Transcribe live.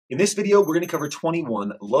In this video, we're going to cover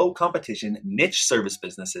 21 low competition niche service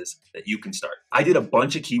businesses that you can start. I did a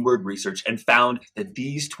bunch of keyword research and found that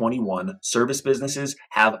these 21 service businesses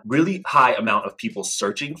have really high amount of people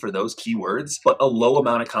searching for those keywords, but a low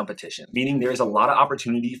amount of competition, meaning there is a lot of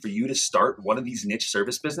opportunity for you to start one of these niche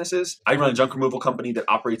service businesses. I run a junk removal company that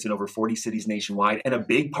operates in over 40 cities nationwide, and a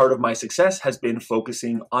big part of my success has been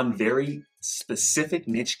focusing on very specific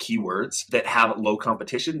niche keywords that have low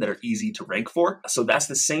competition that are easy to rank for. So that's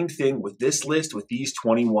the same thing with this list, with these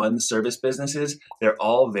 21 service businesses. They're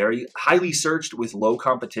all very highly searched with low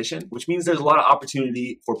competition, which means there's a lot of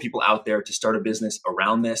opportunity for people out there to start a business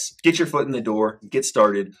around this, get your foot in the door, get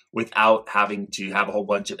started without having to have a whole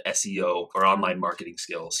bunch of SEO or online marketing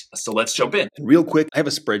skills. So let's jump in. And real quick, I have a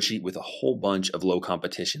spreadsheet with a whole bunch of low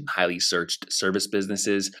competition, highly searched service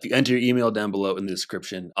businesses. If you enter your email down below in the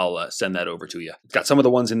description, I'll send that over to you. Got some of the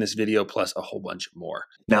ones in this video plus a whole bunch more.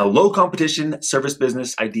 Now, low competition service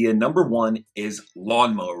business idea number one is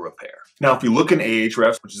lawnmower repair. Now, if you look in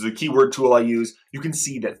Ahrefs, which is a keyword tool I use, you can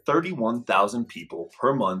see that 31,000 people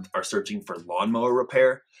per month are searching for lawnmower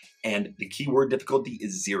repair, and the keyword difficulty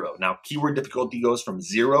is 0. Now, keyword difficulty goes from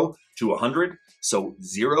 0 to 100. So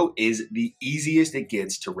 0 is the easiest it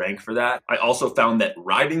gets to rank for that. I also found that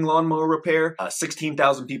riding lawnmower repair,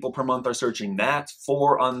 16,000 people per month are searching that.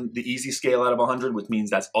 4 on the easy scale out of 100, which means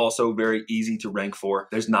that's also very easy to rank for.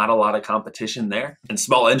 There's not a lot of competition there. And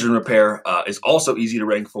small engine repair is also easy to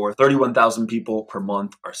rank for. 31,000 people per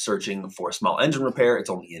month are searching for small engine repair. It's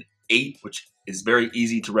only an 8, which is very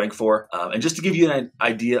easy to rank for. And just to give you an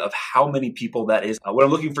idea of how many people that is, when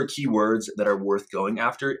I'm looking for keywords that are worth going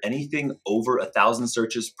after, anything over 1,000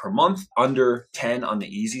 searches per month, under 10 on the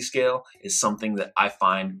easy scale is something that I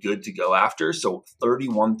find good to go after. So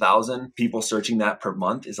 31,000 people searching that per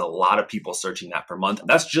month is a lot of people searching that per month.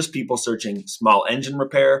 That's just people searching small engine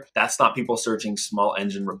repair. That's not people searching small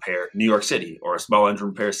engine repair New York City or small engine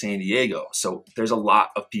repair San Diego. So there's a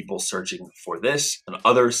lot of people searching for this and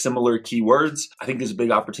other similar keywords. I think there's a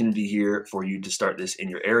big opportunity here for you to start this in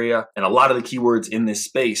your area. And a lot of the keywords in this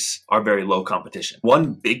space are very low competition.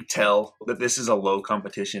 One big tell that this is a low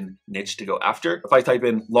competition niche to go after. If I type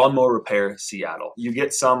in lawnmower repair Seattle, you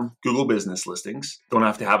get some Google business listings. Don't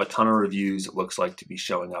have to have a ton of reviews, it looks like, to be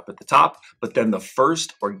showing up at the top. But then the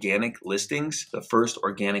first organic listings, the first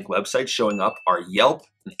organic websites showing up are Yelp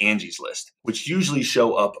and Angie's List, which usually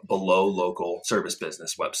show up below local service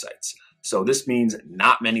business websites. So this means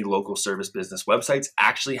not many local service business websites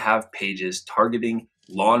actually have pages targeting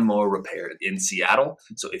lawnmower repair in Seattle.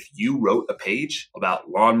 So if you wrote a page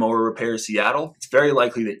about lawnmower repair Seattle, it's very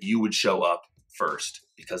likely that you would show up first,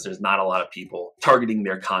 because there's not a lot of people targeting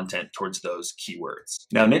their content towards those keywords.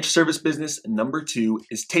 Now, niche service business number 2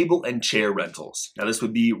 is table and chair rentals. Now, this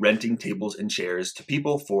would be renting tables and chairs to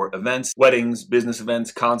people for events, weddings, business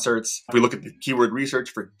events, concerts. If we look at the keyword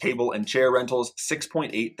research for table and chair rentals,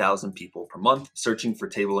 6.8 thousand people per month searching for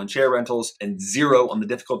table and chair rentals, and 0 on the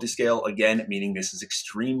difficulty scale, again, meaning this is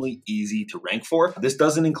extremely easy to rank for. This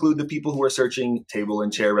doesn't include the people who are searching table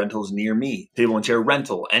and chair rentals near me, table and chair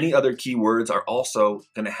rental. Any other keywords are also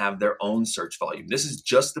going to have their own search volume. This is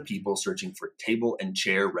just the people searching for table and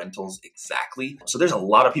chair rentals exactly. So there's a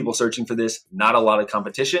lot of people searching for this, not a lot of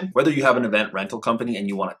competition. Whether you have an event rental company and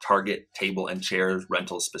you want to target table and chair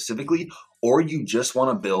rentals specifically, or you just want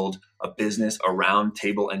to build a business around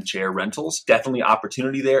table and chair rentals, definitely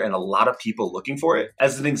opportunity there and a lot of people looking for it.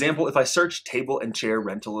 As an example, if I search table and chair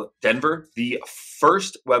rental Denver, the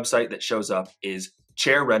first website that shows up is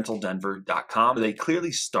chairrentaldenver.com. They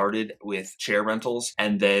clearly started with chair rentals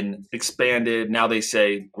and then expanded. Now they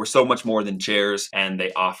say we're so much more than chairs, and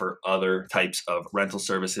they offer other types of rental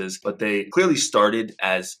services. But they clearly started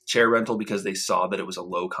as chair rental because they saw that it was a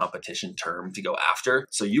low competition term to go after.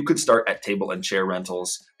 So you could start at table and chair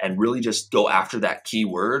rentals and really just go after that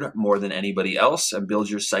keyword more than anybody else and build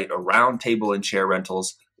your site around table and chair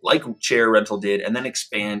rentals, like Chair Rental did, and then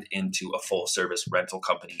expand into a full service rental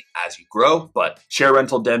company as you grow. But Chair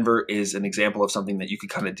Rental Denver is an example of something that you could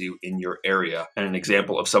kind of do in your area, and an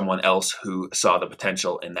example of someone else who saw the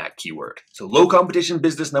potential in that keyword. So low competition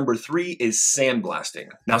business number 3 is sandblasting.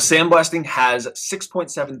 Now, sandblasting has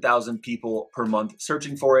 6.7 thousand people per month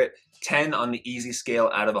searching for it, 10 on the easy scale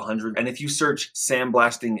out of 100. And if you search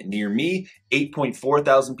sandblasting near me, 8.4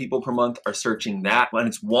 thousand people per month are searching that, and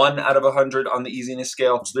it's 1 out of 100 on the easiness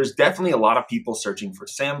scale. So there's definitely a lot of people searching for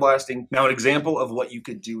sandblasting. Now, an example of what you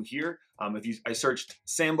could do here, I searched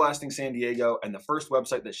sandblasting San Diego, and the first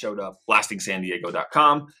website that showed up,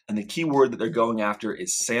 blastingsandiego.com, and the keyword that they're going after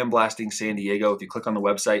is sandblasting San Diego. If you click on the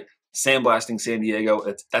website, Sandblasting San Diego,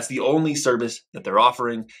 that's the only service that they're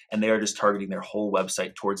offering, and they are just targeting their whole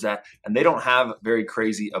website towards that. And they don't have very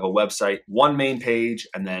crazy of a website. One main page,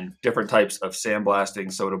 and then different types of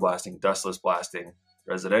sandblasting, soda blasting, dustless blasting,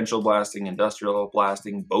 residential blasting, industrial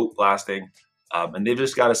blasting, boat blasting. And they've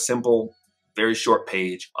just got a simple, very short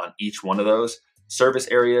page on each one of those. Service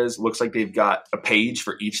areas, looks like they've got a page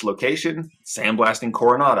for each location. Sandblasting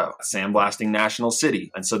Coronado, sandblasting National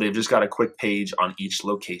City. And so they've just got a quick page on each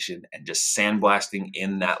location and just sandblasting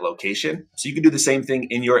in that location. So you can do the same thing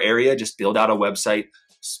in your area, just build out a website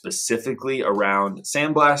specifically around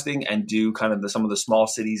sandblasting and do kind of some of the small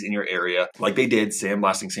cities in your area like they did,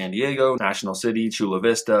 sandblasting San Diego, National City, Chula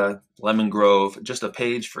Vista, Lemon Grove, just a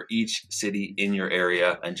page for each city in your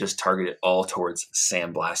area and just target it all towards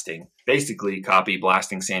sandblasting. Basically copy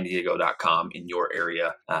blastingsandiego.com in your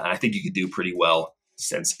area. And I think you could do pretty well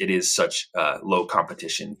since it is such a low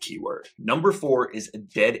competition keyword. Number 4 is a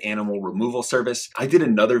dead animal removal service. I did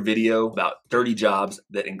another video about 30 jobs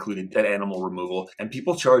that included dead animal removal, and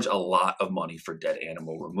people charge a lot of money for dead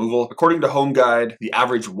animal removal. According to Home Guide, the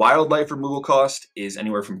average wildlife removal cost is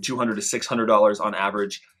anywhere from $200 to $600 on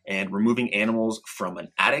average. And removing animals from an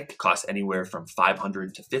attic costs anywhere from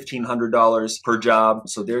 $500 to $1,500 per job.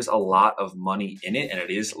 So there's a lot of money in it, and it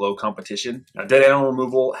is low competition. Now, dead animal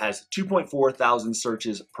removal has 2.4 thousand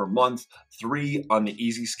searches per month, 3 on the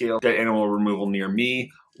easy scale. Dead animal removal near me,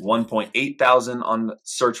 1.8 thousand on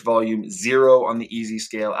search volume, 0 on the easy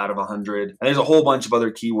scale out of 100. And there's a whole bunch of other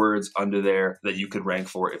keywords under there that you could rank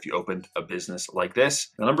for if you opened a business like this.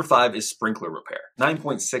 Now, number 5 is sprinkler repair.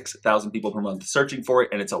 9.6 thousand people per month searching for it,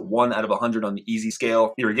 and it's a 1 out of 100 on the easy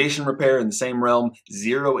scale. Irrigation repair in the same realm,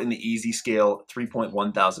 0 in the easy scale,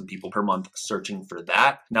 3.1 thousand people per month searching for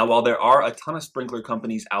that. Now, while there are a ton of sprinkler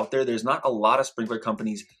companies out there, there's not a lot of sprinkler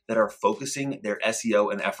companies that are focusing their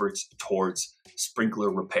SEO and efforts towards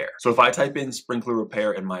sprinkler repair. So if I type in sprinkler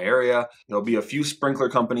repair in my area, there'll be a few sprinkler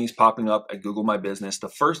companies popping up at Google My Business. The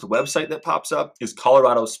first website that pops up is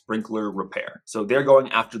Colorado Sprinkler Repair. So they're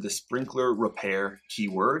going after the sprinkler repair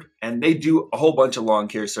keyword, and they do a whole bunch of lawn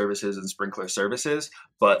care services and sprinkler services,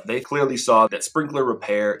 but they clearly saw that sprinkler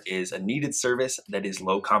repair is a needed service that is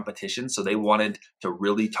low competition. So they wanted to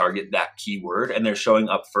really target that keyword, and they're showing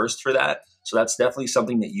up first for that. So that's definitely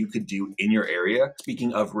something that you could do in your area.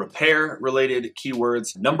 Speaking of repair related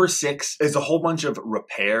keywords, number 6 is a whole bunch of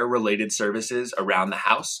repair related services around the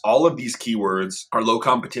house. All of these keywords are low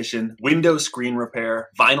competition: window screen repair,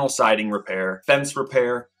 vinyl siding repair, fence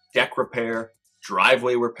repair, deck repair,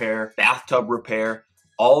 driveway repair, bathtub repair.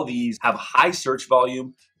 All these have high search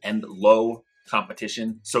volume and low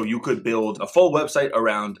competition. So you could build a full website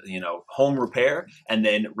around, home repair, and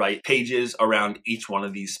then write pages around each one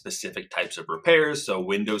of these specific types of repairs. So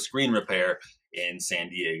window screen repair in San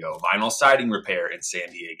Diego, vinyl siding repair in San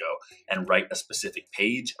Diego, and write a specific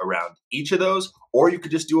page around each of those. Or you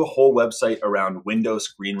could just do a whole website around window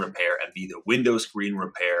screen repair and be the window screen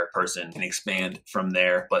repair person and expand from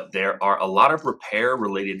there. But there are a lot of repair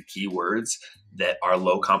related keywords that are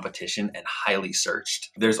low competition and highly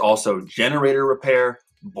searched. There's also generator repair,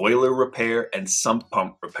 boiler repair, and sump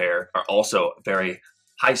pump repair are also very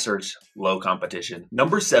high search, low competition.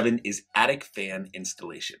 Number 7 is attic fan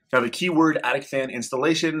installation. Now the keyword attic fan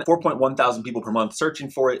installation, 4.1 thousand people per month searching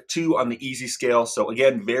for it, 2 on the easy scale. So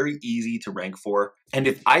again, very easy to rank for. And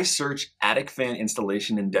if I search attic fan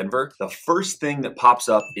installation in Denver, the first thing that pops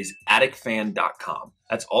up is atticfan.com.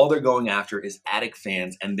 That's all they're going after is attic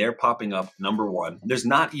fans, and they're popping up number 1. There's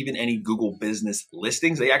not even any Google business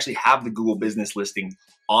listings. They actually have the Google business listing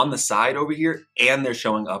on the side over here, and they're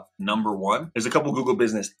showing up number 1. There's a couple Google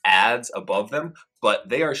business ads above them, but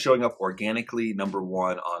they are showing up organically number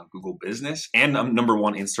 1 on Google business and number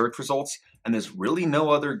 1 in search results. And there's really no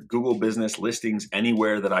other Google business listings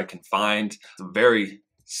anywhere that I can find. It's a very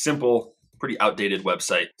simple, pretty outdated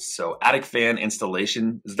website. So attic fan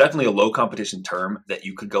installation is definitely a low competition term that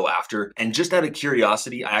you could go after. And just out of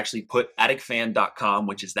curiosity, I actually put atticfan.com,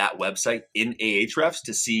 which is that website, in Ahrefs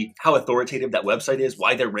to see how authoritative that website is,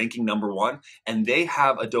 why they're ranking number 1. And they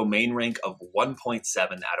have a domain rank of 1.7 out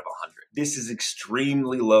of 100. This is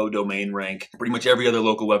extremely low domain rank. Pretty much every other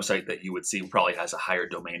local website that you would see probably has a higher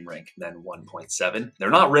domain rank than 1.7. They're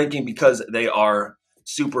not ranking because they are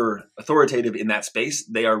super authoritative in that space.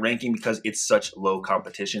 They are ranking because it's such low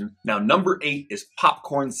competition. Now, number 8 is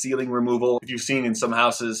popcorn ceiling removal. If you've seen in some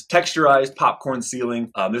houses, texturized popcorn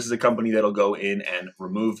ceiling, this is a company that'll go in and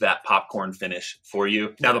remove that popcorn finish for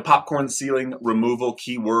you. Now, the popcorn ceiling removal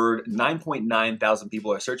keyword, 9.9 thousand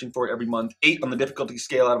people are searching for it every month, 8 on the difficulty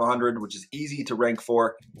scale out of 100, which is easy to rank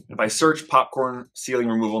for. If I search popcorn ceiling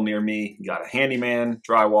removal near me, you got a handyman,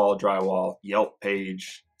 drywall, Yelp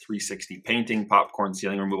page, 360 painting, popcorn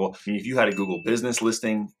ceiling removal. I mean, if you had a Google business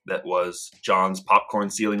listing that was John's popcorn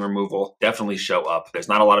ceiling removal, definitely show up. There's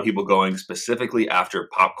not a lot of people going specifically after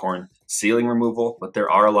popcorn ceiling removal, but there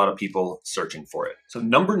are a lot of people searching for it. So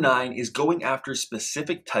number 9 is going after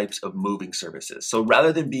specific types of moving services. So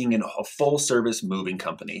rather than being in a full service moving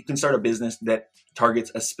company, you can start a business that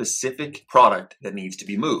targets a specific product that needs to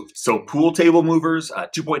be moved. So pool table movers,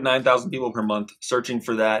 2.9 thousand people per month searching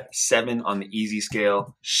for that, 7 on the easy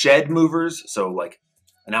scale. Shed movers, so like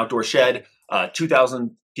an outdoor shed,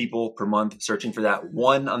 2,000 people per month searching for that,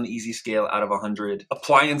 1 on the easy scale out of 100.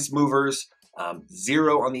 Appliance movers,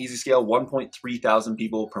 0 on the easy scale, 1.3 thousand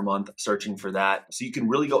people per month searching for that. So you can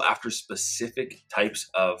really go after specific types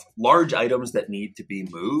of large items that need to be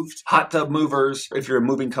moved. Hot tub movers, if you're a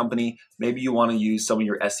moving company, maybe you want to use some of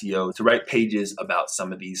your SEO to write pages about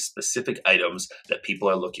some of these specific items that people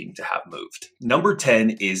are looking to have moved. Number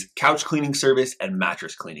 10 is couch cleaning service and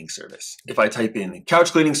mattress cleaning service. If I type in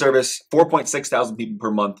couch cleaning service, 4.6 thousand people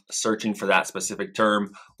per month searching for that specific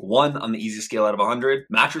term, 1 on the easy scale out of 100.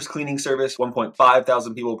 Mattress cleaning service, 1.5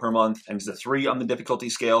 thousand people per month, and it's a 3 on the difficulty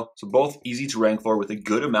scale. So both easy to rank for with a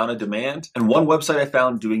good amount of demand. And one website I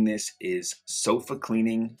found doing this is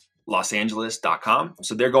sofacleaninglosAngeles.com.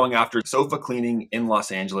 So they're going after sofa cleaning in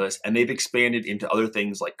Los Angeles, and they've expanded into other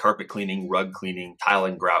things like carpet cleaning, rug cleaning, tile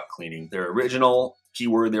and grout cleaning. Their original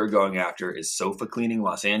keyword they're going after is sofa cleaning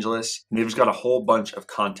Los Angeles. And they've just got a whole bunch of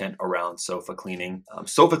content around sofa cleaning.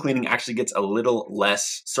 Sofa cleaning actually gets a little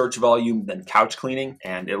less search volume than couch cleaning.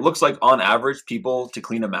 And it looks like on average, people to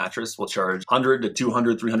clean a mattress will charge $100 to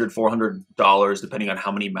 $200, $300, $400, depending on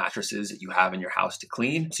how many mattresses that you have in your house to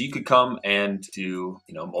clean. So you could come and do,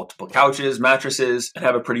 multiple couches, mattresses, and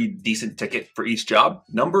have a pretty decent ticket for each job.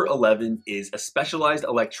 Number 11 is a specialized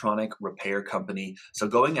electronic repair company. So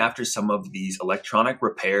going after some of these electronic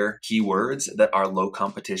repair keywords that are low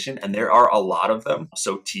competition, and there are a lot of them.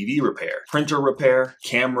 So TV repair, printer repair,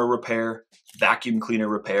 camera repair, vacuum cleaner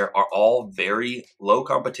repair are all very low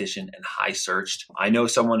competition and high searched. I know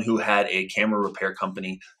someone who had a camera repair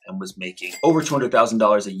company and was making over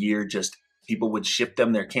 $200,000 a year. Just people would ship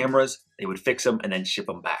them their cameras, they would fix them and then ship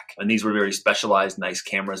them back. And these were very specialized, nice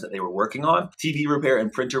cameras that they were working on. TV repair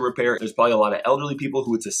and printer repair, there's probably a lot of elderly people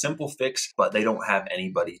who it's a simple fix, but they don't have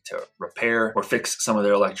anybody to repair or fix some of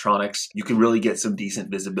their electronics. You can really get some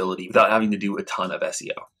decent visibility without having to do a ton of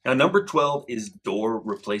SEO. Now, number 12 is door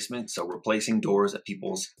replacement. So replacing doors at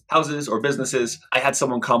people's houses or businesses. I had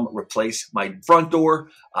someone come replace my front door.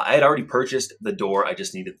 I had already purchased the door. I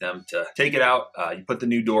just needed them to take it out. You put the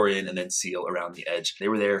new door in and then seal around the edge. They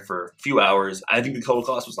were there for a few hours. I think the total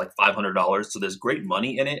cost was like $500. So there's great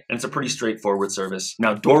money in it. And it's a pretty straightforward service.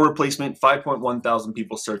 Now, door replacement, 5.1 thousand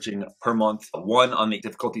people searching per month, 1 on the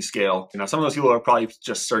difficulty scale. Some of those people are probably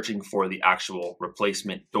just searching for the actual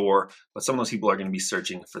replacement door, but some of those people are going to be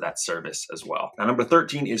searching for that service as well. Now, number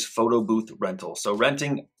 13 is photo booth rental. So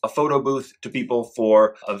renting a photo booth to people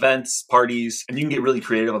for events, parties, and you can get really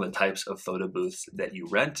creative on the types of photo booths that you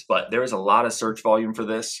rent, but there is a lot of search volume for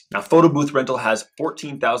this. Now, photo booth rental has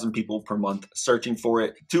 14,000 people per month searching for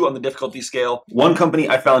it, 2 on the difficulty scale. One company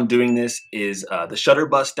I found doing this is the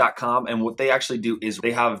shutterbus.com, and what they actually do is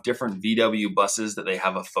they have different VW buses that they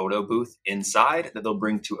have a photo booth inside that they'll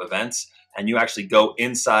bring to events, and you actually go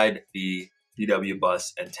inside the VW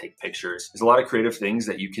bus and take pictures. There's a lot of creative things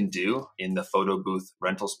that you can do in the photo booth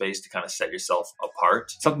rental space to kind of set yourself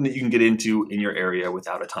apart. Something that you can get into in your area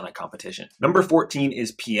without a ton of competition. Number 14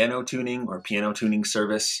 is piano tuning or piano tuning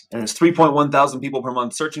service. And it's 3.1 thousand people per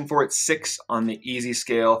month searching for it, 6 on the easy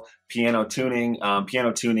scale. Piano tuning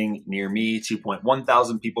near me, 2.1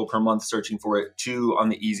 thousand people per month searching for it, 2 on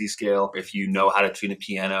the easy scale. If you know how to tune a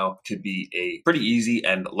piano, it could be a pretty easy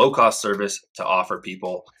and low cost service to offer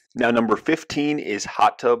people. Now, number 15 is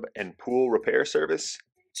hot tub and pool repair service.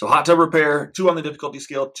 So hot tub repair, 2 on the difficulty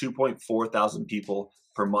scale, 2.4 thousand people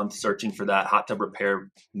per month searching for that. Hot tub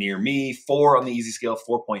repair near me, 4 on the easy scale,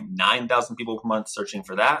 4.9 thousand people per month searching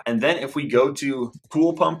for that. And then if we go to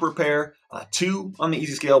pool pump repair, 2 on the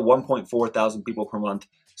easy scale, 1.4 thousand people per month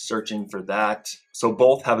searching for that. So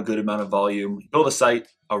both have a good amount of volume. Build a site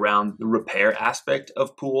around the repair aspect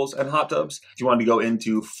of pools and hot tubs. If you want to go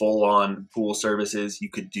into full-on pool services, you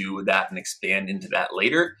could do that and expand into that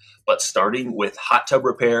later. But starting with hot tub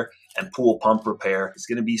repair and pool pump repair is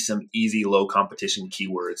going to be some easy, low competition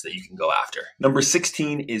keywords that you can go after. Number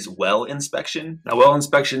 16 is well inspection. Now, well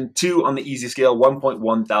inspection, 2 on the easy scale,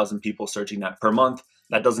 1.1 thousand people searching that per month.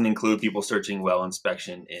 That doesn't include people searching well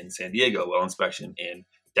inspection in San Diego, well inspection in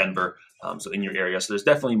Denver, So in your area. So there's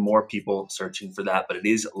definitely more people searching for that, but it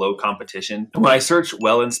is low competition. And when I search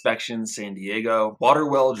well inspection San Diego, water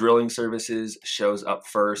well drilling services shows up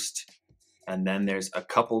first. And then there's a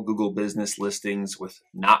couple Google business listings with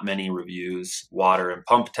not many reviews. Water and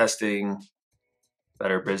pump testing,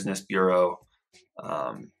 Better Business Bureau.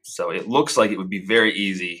 So it looks like it would be very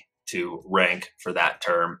easy to rank for that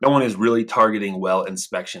term. No one is really targeting well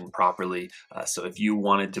inspection properly. So if you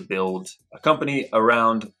wanted to build a company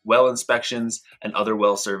around well inspections and other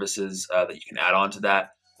well services that you can add on to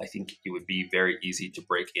that, I think it would be very easy to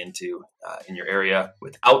break into in your area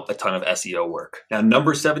without a ton of SEO work. Now,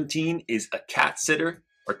 number 17 is a cat sitter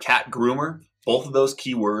or cat groomer. Both of those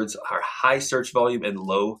keywords are high search volume and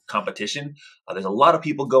low competition. There's a lot of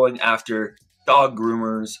people going after dog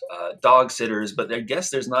groomers, dog sitters, but I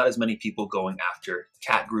guess there's not as many people going after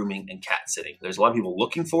cat grooming and cat sitting. There's a lot of people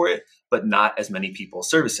looking for it, but not as many people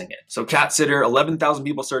servicing it. So cat sitter, 11,000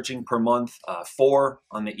 people searching per month, 4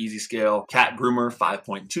 on the easy scale. Cat groomer,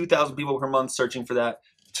 5.2 thousand people per month searching for that.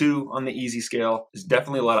 2 on the easy scale. There's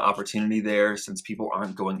definitely a lot of opportunity there since people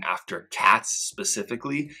aren't going after cats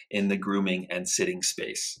specifically in the grooming and sitting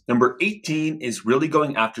space. Number 18 is really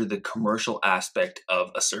going after the commercial aspect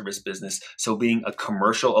of a service business. So being a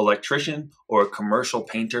commercial electrician or a commercial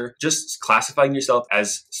painter, just classifying yourself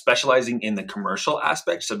as specializing in the commercial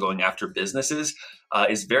aspect, so going after businesses,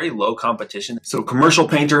 is very low competition. So commercial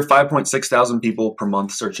painter, 5.6 thousand people per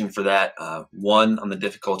month searching for that, 1 on the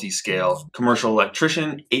difficulty scale. Commercial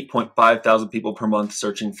electrician, 8.5 thousand people per month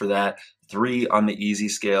searching for that, 3 on the easy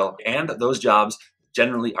scale. And those jobs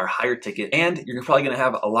generally are higher ticket, and you're probably going to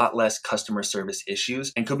have a lot less customer service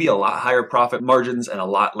issues and could be a lot higher profit margins and a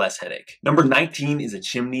lot less headache. Number 19 is a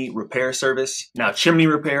chimney repair service. Now, chimney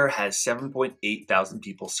repair has 7.8 thousand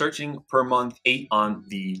people searching per month, 8 on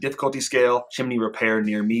the difficulty scale. Chimney repair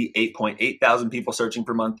near me, 8.8 thousand people searching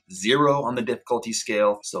per month, 0 on the difficulty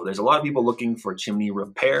scale. So there's a lot of people looking for chimney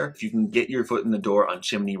repair. If you can get your foot in the door on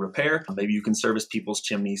chimney repair, maybe you can service people's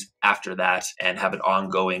chimneys after that and have an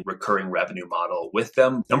ongoing recurring revenue model with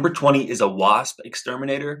them. Number 20 is a wasp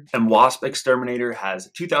exterminator, and wasp exterminator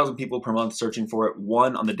has 2,000 people per month searching for it,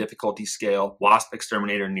 1 on the difficulty scale. Wasp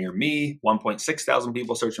exterminator near me, 1.6 thousand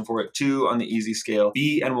people searching for it, 2 on the easy scale.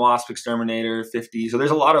 Bee and wasp exterminator, 50. So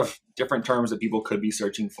there's a lot of different terms that people could be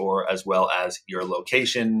searching for, as well as your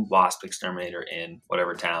location, wasp exterminator in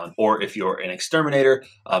whatever town. Or if you're an exterminator,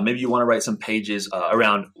 maybe you want to write some pages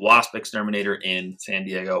around wasp exterminator in San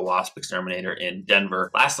Diego, wasp exterminator in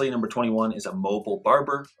Denver. Lastly, number 21 is a mobile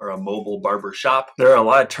barber or a mobile barber shop. There are a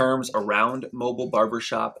lot of terms around mobile barber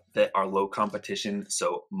shop that are low competition.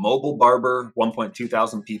 So mobile barber, 1.2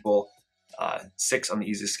 thousand people, 6 on the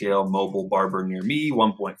easy scale. Mobile barber near me,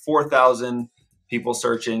 1.4 thousand people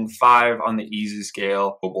searching, 5 on the easy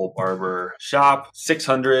scale. Mobile barber shop,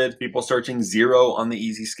 600 people searching, 0 on the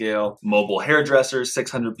easy scale. Mobile hairdresser,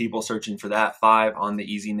 600 people searching for that, 5 on the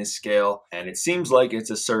easiness scale. And it seems like it's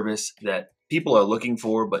a service that people are looking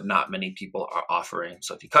for, but not many people are offering.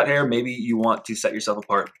 So if you cut hair, maybe you want to set yourself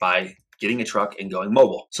apart by getting a truck and going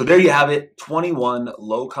mobile. So there you have it, 21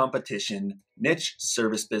 low competition niche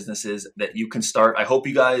service businesses that you can start. I hope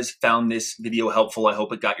you guys found this video helpful. I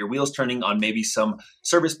hope it got your wheels turning on maybe some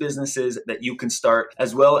service businesses that you can start,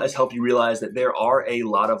 as well as help you realize that there are a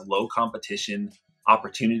lot of low competition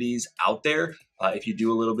opportunities out there. If you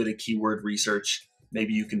do a little bit of keyword research,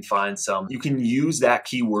 maybe you can find some. You can use that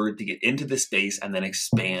keyword to get into the space and then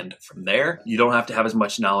expand from there. You don't have to have as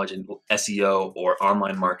much knowledge in SEO or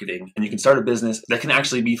online marketing, and you can start a business that can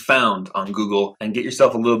actually be found on Google and get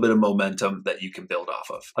yourself a little bit of momentum that you can build off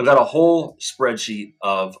of. I've got a whole spreadsheet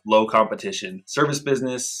of low competition service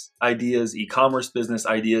business ideas, e-commerce business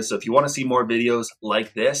ideas. So if you want to see more videos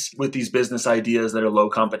like this with these business ideas that are low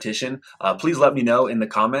competition, please let me know in the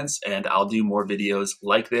comments and I'll do more videos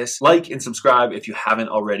like this. Like and subscribe if you haven't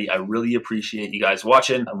already. I really appreciate you guys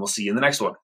watching, and we'll see you in the next one.